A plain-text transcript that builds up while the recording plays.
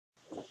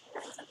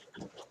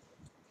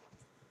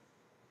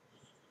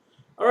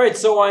Alright,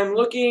 so I'm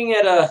looking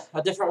at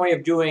a different way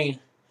of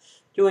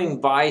doing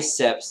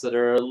biceps that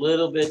are a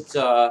little bit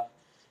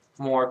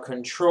more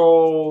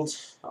controlled,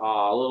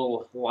 a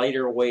little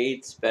lighter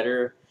weights,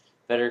 better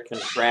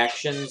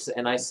contractions.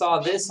 And I saw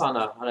this on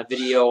a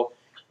video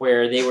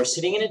where they were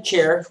sitting in a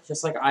chair,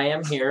 just like I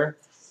am here,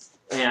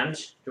 and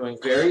doing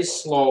very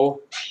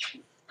slow,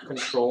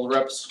 controlled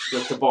reps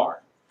with the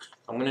bar.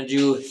 I'm going to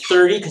do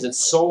 30 because it's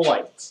so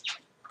light.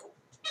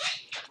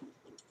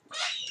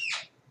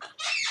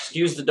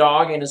 Excuse the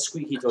dog and a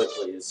squeaky toy,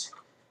 please.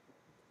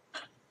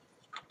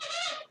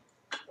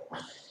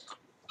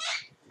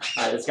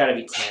 Alright, it's got to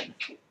be 10.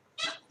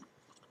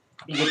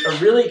 You get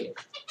a really...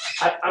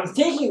 I'm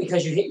thinking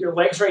because you hit your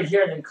legs right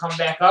here and then come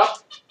back up,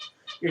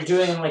 you're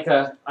doing like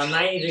a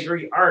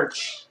 90-degree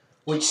arch,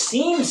 which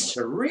seems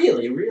to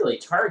really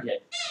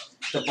target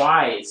the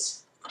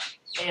bis.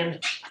 And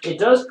it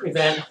does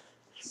prevent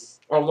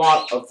a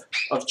lot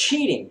of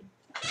cheating.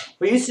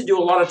 We used to do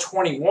a lot of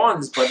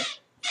 21s, but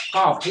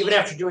even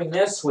after doing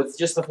this with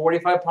just the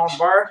 45-pound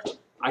bar,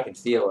 I can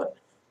feel it.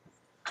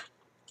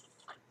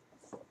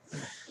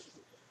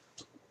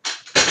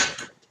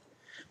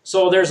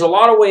 So there's a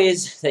lot of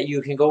ways that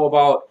you can go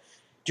about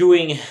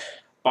doing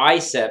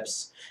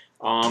biceps.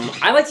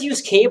 I like to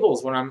use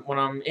cables when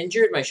I'm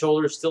injured. My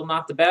shoulder is still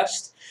not the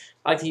best.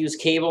 I like to use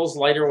cables,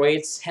 lighter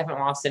weights. Haven't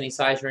lost any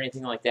size or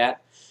anything like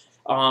that.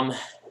 I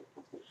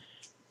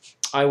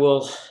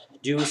will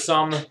do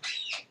some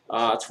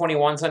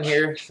 21s on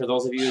here. For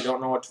those of you who don't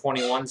know what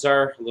 21s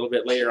are, a little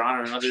bit later on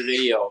in another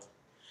video.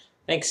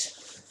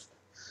 Thanks.